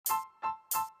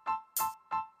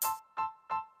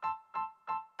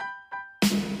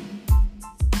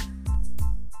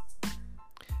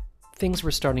Things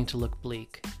were starting to look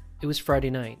bleak. It was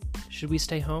Friday night. Should we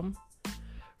stay home?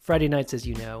 Friday nights, as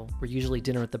you know, were usually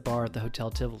dinner at the bar at the Hotel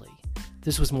Tivoli.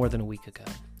 This was more than a week ago,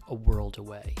 a world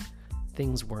away.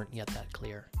 Things weren't yet that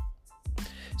clear.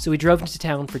 So we drove into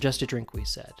town for just a drink, we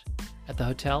said. At the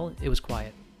hotel, it was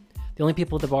quiet. The only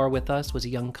people at the bar with us was a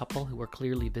young couple who were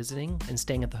clearly visiting and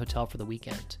staying at the hotel for the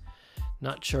weekend.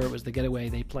 Not sure it was the getaway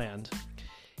they planned.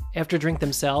 After a drink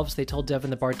themselves, they told Devin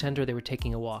the bartender they were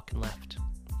taking a walk and left.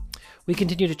 We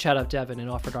continued to chat up Devin and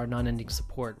offered our non-ending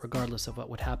support regardless of what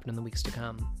would happen in the weeks to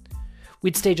come.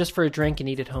 We'd stay just for a drink and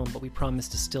eat at home, but we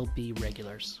promised to still be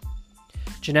regulars.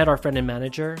 Jeanette, our friend and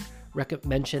manager,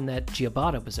 mentioned that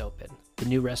Giabatta was open, the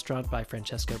new restaurant by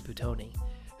Francesco Buttoni,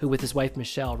 who with his wife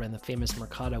Michelle ran the famous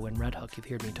Mercato in Red Hook you've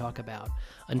heard me talk about,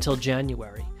 until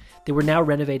January. They were now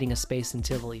renovating a space in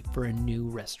Tivoli for a new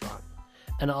restaurant,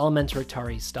 an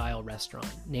Alimentari-style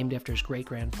restaurant named after his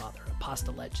great-grandfather, a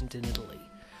pasta legend in Italy.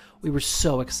 We were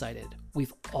so excited.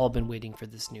 We've all been waiting for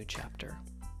this new chapter.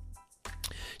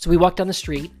 So we walked down the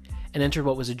street and entered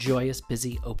what was a joyous,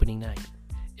 busy opening night.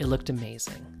 It looked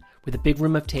amazing, with a big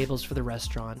room of tables for the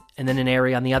restaurant and then an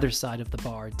area on the other side of the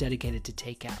bar dedicated to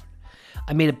takeout.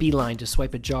 I made a beeline to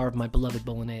swipe a jar of my beloved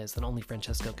bolognese that only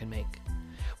Francesco can make.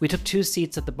 We took 2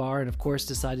 seats at the bar and of course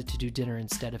decided to do dinner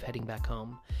instead of heading back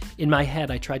home. In my head,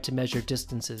 I tried to measure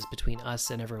distances between us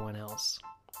and everyone else.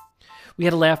 We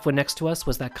had a laugh when next to us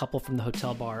was that couple from the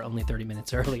hotel bar only 30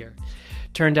 minutes earlier.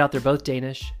 Turned out they're both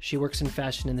Danish. She works in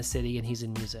fashion in the city and he's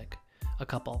in music. A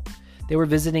couple. They were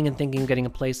visiting and thinking of getting a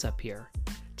place up here.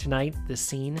 Tonight, this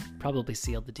scene probably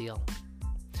sealed the deal.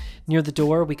 Near the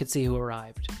door, we could see who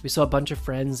arrived. We saw a bunch of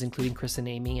friends, including Chris and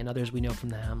Amy and others we know from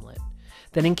the Hamlet.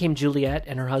 Then in came Juliet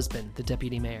and her husband, the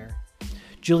deputy mayor.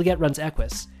 Juliet runs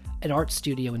Equus, an art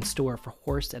studio and store for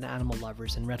horse and animal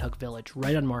lovers in Red Hook Village,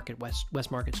 right on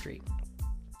West Market Street.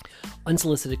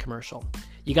 Unsolicited commercial.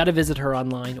 You got to visit her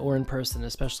online or in person,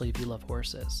 especially if you love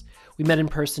horses. We met in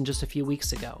person just a few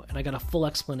weeks ago, and I got a full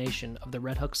explanation of the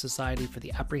Red Hook Society for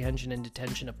the Apprehension and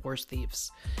Detention of Horse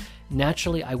Thieves.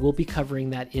 Naturally, I will be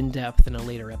covering that in depth in a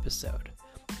later episode.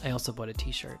 I also bought a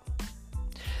t-shirt.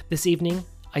 This evening,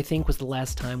 I think, was the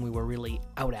last time we were really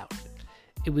out.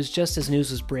 It was just as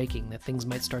news was breaking that things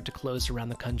might start to close around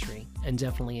the country, and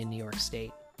definitely in New York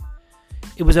State.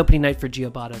 It was opening night for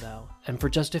Giabatta, though, and for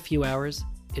just a few hours,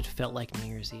 it felt like New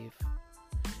Year's Eve.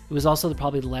 It was also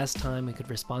probably the last time we could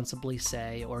responsibly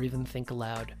say, or even think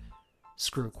aloud,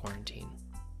 screw quarantine.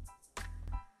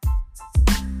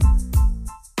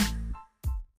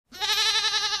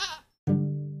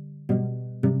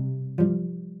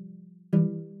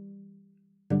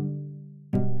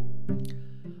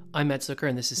 I'm Matt Zucker,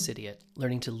 and this is Cidiot,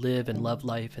 learning to live and love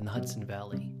life in the Hudson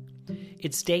Valley.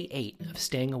 It's day 8 of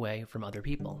staying away from other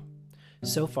people.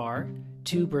 So far,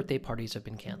 2 birthday parties have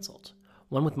been canceled.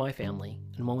 One with my family,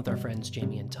 and one with our friends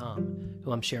Jamie and Tom,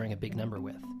 who I'm sharing a big number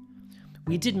with.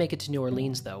 We did make it to New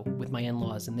Orleans, though, with my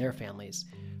in-laws and their families,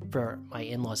 for my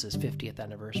in-laws' 50th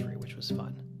anniversary, which was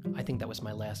fun. I think that was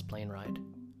my last plane ride.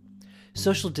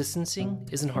 Social distancing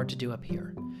isn't hard to do up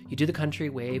here. You do the country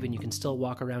wave and you can still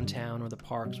walk around town or the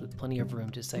parks with plenty of room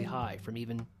to say hi from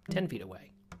even 10 feet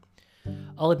away.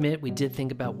 I'll admit we did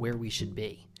think about where we should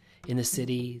be, in the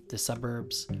city, the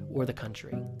suburbs, or the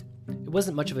country. It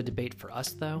wasn't much of a debate for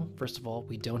us, though. First of all,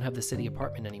 we don't have the city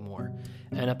apartment anymore,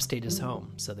 and upstate is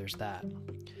home, so there's that.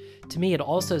 To me, it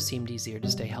also seemed easier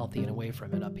to stay healthy and away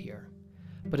from it up here.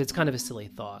 But it's kind of a silly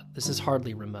thought. This is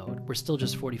hardly remote. We're still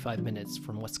just 45 minutes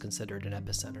from what's considered an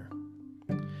epicenter.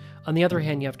 On the other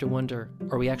hand, you have to wonder,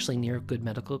 are we actually near good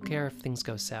medical care if things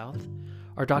go south?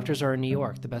 Our doctors are in New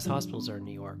York, the best hospitals are in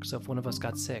New York, so if one of us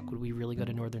got sick, would we really go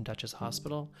to Northern Dutchess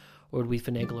Hospital? Or would we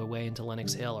finagle our way into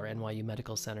Lenox Hill or NYU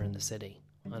Medical Center in the city?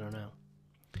 I don't know.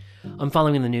 I'm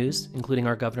following the news, including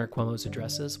our Governor Cuomo's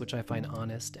addresses, which I find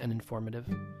honest and informative.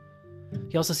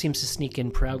 He also seems to sneak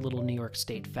in proud little New York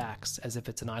State facts, as if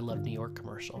it's an I Love New York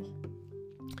commercial.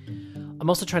 I'm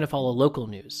also trying to follow local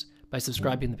news by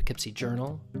subscribing to the Poughkeepsie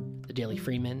Journal, the Daily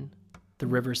Freeman, the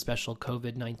River Special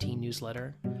COVID-19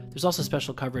 newsletter. There's also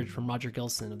special coverage from Roger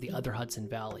Gilson of the Other Hudson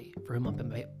Valley, for whom I'm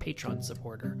a Patreon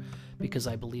supporter, because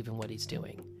I believe in what he's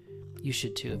doing. You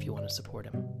should too if you want to support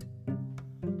him.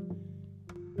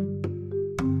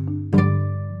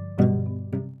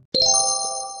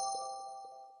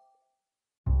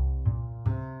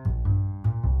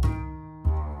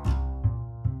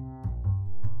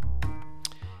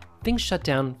 Things shut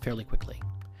down fairly quickly.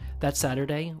 That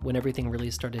Saturday, when everything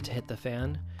really started to hit the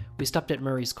fan, we stopped at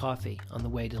Murray's Coffee on the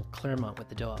way to Claremont with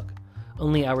the dog.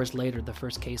 Only hours later, the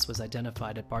first case was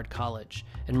identified at Bard College,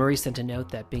 and Murray sent a note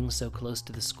that being so close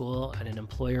to the school and an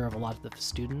employer of a lot of the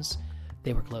students,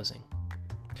 They were closing.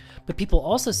 But people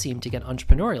also seemed to get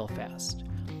entrepreneurial fast.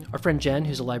 Our friend Jen,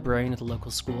 who's a librarian at the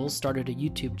local school, started a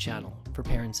YouTube channel for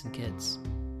parents and kids.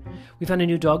 We found a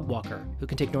new dog walker who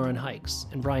can take Nora on hikes,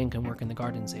 and Brian can work in the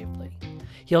garden safely.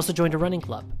 He also joined a running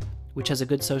club, which has a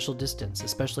good social distance,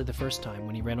 especially the first time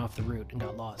when he ran off the route and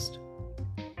got lost.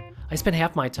 I spent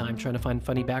half my time trying to find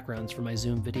funny backgrounds for my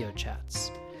Zoom video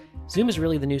chats. Zoom is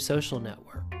really the new social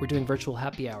network. We're doing virtual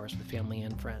happy hours with family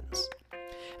and friends.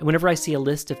 And whenever I see a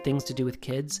list of things to do with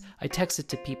kids, I text it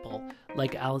to people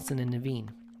like Allison and Naveen.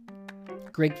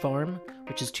 Greg Farm,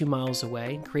 which is 2 miles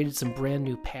away, created some brand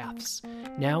new paths.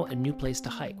 Now a new place to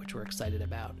hike, which we're excited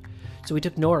about. So we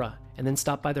took Nora and then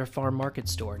stopped by their farm market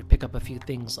store to pick up a few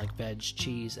things like veg,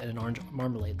 cheese, and an orange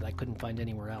marmalade that I couldn't find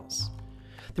anywhere else.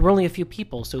 There were only a few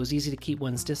people, so it was easy to keep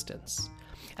one's distance.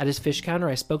 At his fish counter,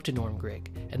 I spoke to Norm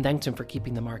Grigg and thanked him for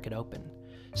keeping the market open.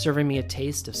 Serving me a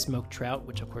taste of smoked trout,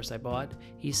 which of course I bought,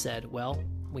 he said, "Well,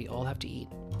 we all have to eat."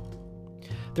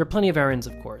 There are plenty of errands,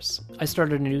 of course. I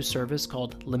started a new service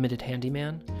called Limited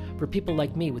Handyman for people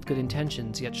like me with good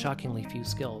intentions yet shockingly few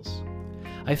skills.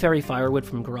 I ferry firewood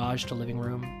from garage to living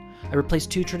room. I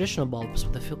replaced 2 traditional bulbs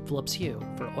with a Philips Hue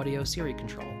for audio Siri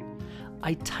control.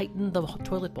 I tightened the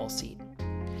toilet bowl seat.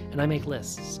 And I make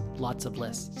lists, lots of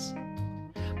lists.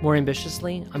 More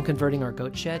ambitiously, I'm converting our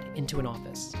goat shed into an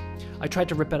office. I tried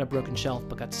to rip out a broken shelf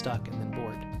but got stuck and then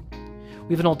bored.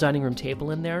 We have an old dining room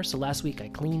table in there, so last week I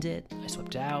cleaned it, I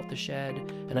swept out the shed,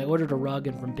 and I ordered a rug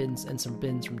and some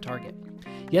bins from Target.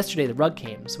 Yesterday the rug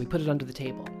came, so we put it under the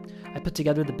table. I put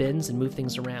together the bins and moved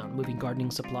things around, moving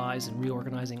gardening supplies and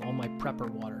reorganizing all my prepper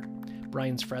water,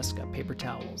 Brian's Fresca, paper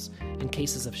towels, and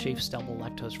cases of shelf-stable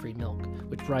lactose-free milk,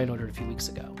 which Brian ordered a few weeks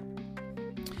ago.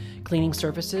 Cleaning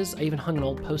surfaces, I even hung an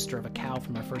old poster of a cow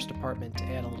from our first apartment to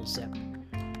add a little zip.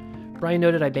 Brian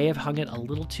noted I may have hung it a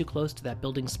little too close to that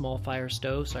building's small fire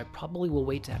stove, so I probably will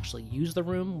wait to actually use the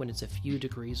room when it's a few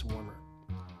degrees warmer.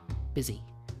 Busy.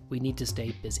 We need to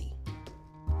stay busy.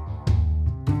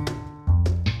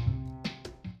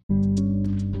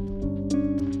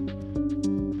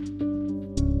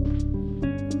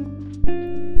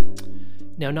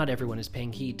 Now, not everyone is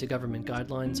paying heed to government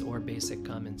guidelines or basic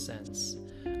common sense.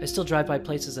 I still drive by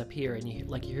places up here, and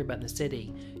like you hear about in the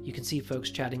city, you can see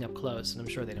folks chatting up close, and I'm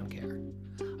sure they don't care.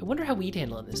 I wonder how we'd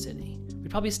handle it in the city. We'd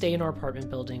probably stay in our apartment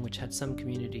building, which had some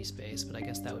community space, but I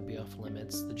guess that would be off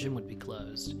limits. The gym would be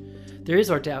closed. There is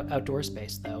our outdoor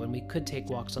space, though, and we could take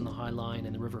walks on the High Line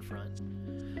and the riverfront.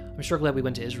 I'm sure glad we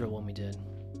went to Israel when we did.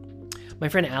 My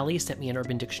friend Allie sent me an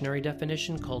Urban Dictionary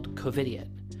definition called COVIDiot.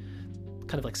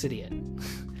 Kind of like Cidiot.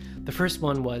 The first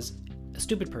one was a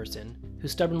stupid person who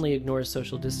stubbornly ignores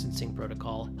social distancing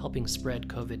protocol, helping spread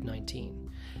COVID-19.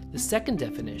 The second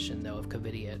definition, though, of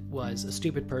COVIDiot was a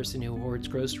stupid person who hoards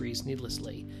groceries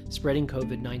needlessly, spreading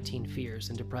COVID-19 fears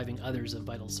and depriving others of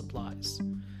vital supplies.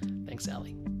 Thanks,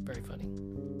 Allie. Very funny.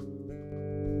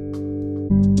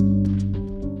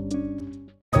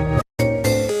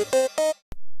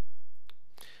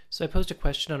 So I posed a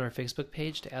question on our Facebook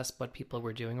page to ask what people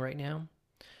were doing right now.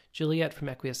 Juliet from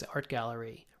Equius Art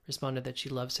Gallery responded that she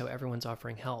loves how everyone's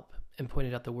offering help and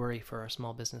pointed out the worry for our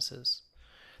small businesses.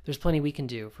 There's plenty we can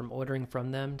do, from ordering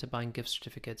from them to buying gift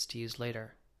certificates to use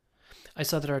later. I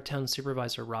saw that our town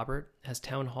supervisor, Robert, has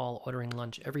town hall ordering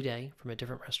lunch every day from a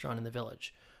different restaurant in the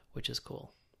village, which is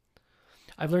cool.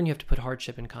 I've learned you have to put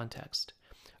hardship in context.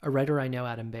 A writer I know,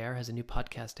 Adam Baer, has a new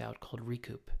podcast out called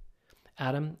Recoup.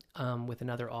 Adam, with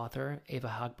another author, Ava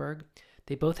Hagberg,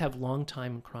 they both have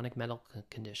long-time chronic medical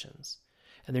conditions.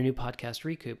 And their new podcast,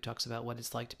 Recoup, talks about what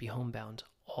it's like to be homebound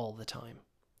all the time.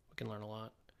 We can learn a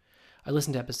lot. I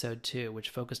listened to episode 2, which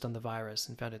focused on the virus,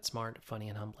 and found it smart, funny,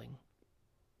 and humbling.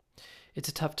 It's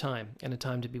a tough time, and a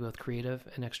time to be both creative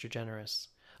and extra generous.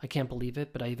 I can't believe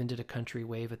it, but I even did a country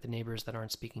wave at the neighbors that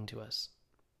aren't speaking to us.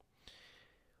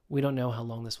 We don't know how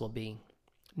long this will be.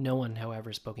 No one,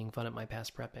 however, is poking fun at my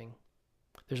past prepping.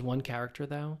 There's one character,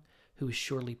 though, who is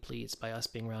surely pleased by us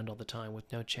being around all the time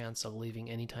with no chance of leaving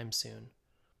anytime soon.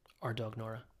 Our dog,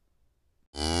 Nora.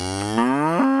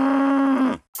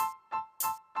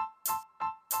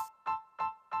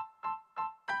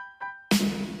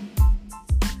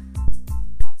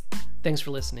 Thanks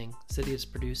for listening. City is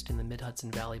produced in the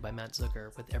Mid-Hudson Valley by Matt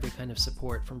Zucker, with every kind of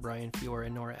support from Brian Fiore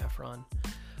and Nora Ephron.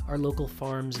 Our local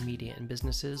farms, media, and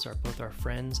businesses are both our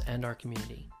friends and our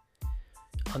community.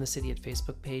 On the City at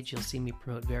Facebook page, you'll see me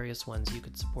promote various ones you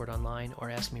could support online or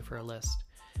ask me for a list.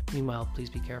 Meanwhile, please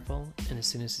be careful, and as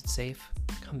soon as it's safe,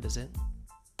 come visit.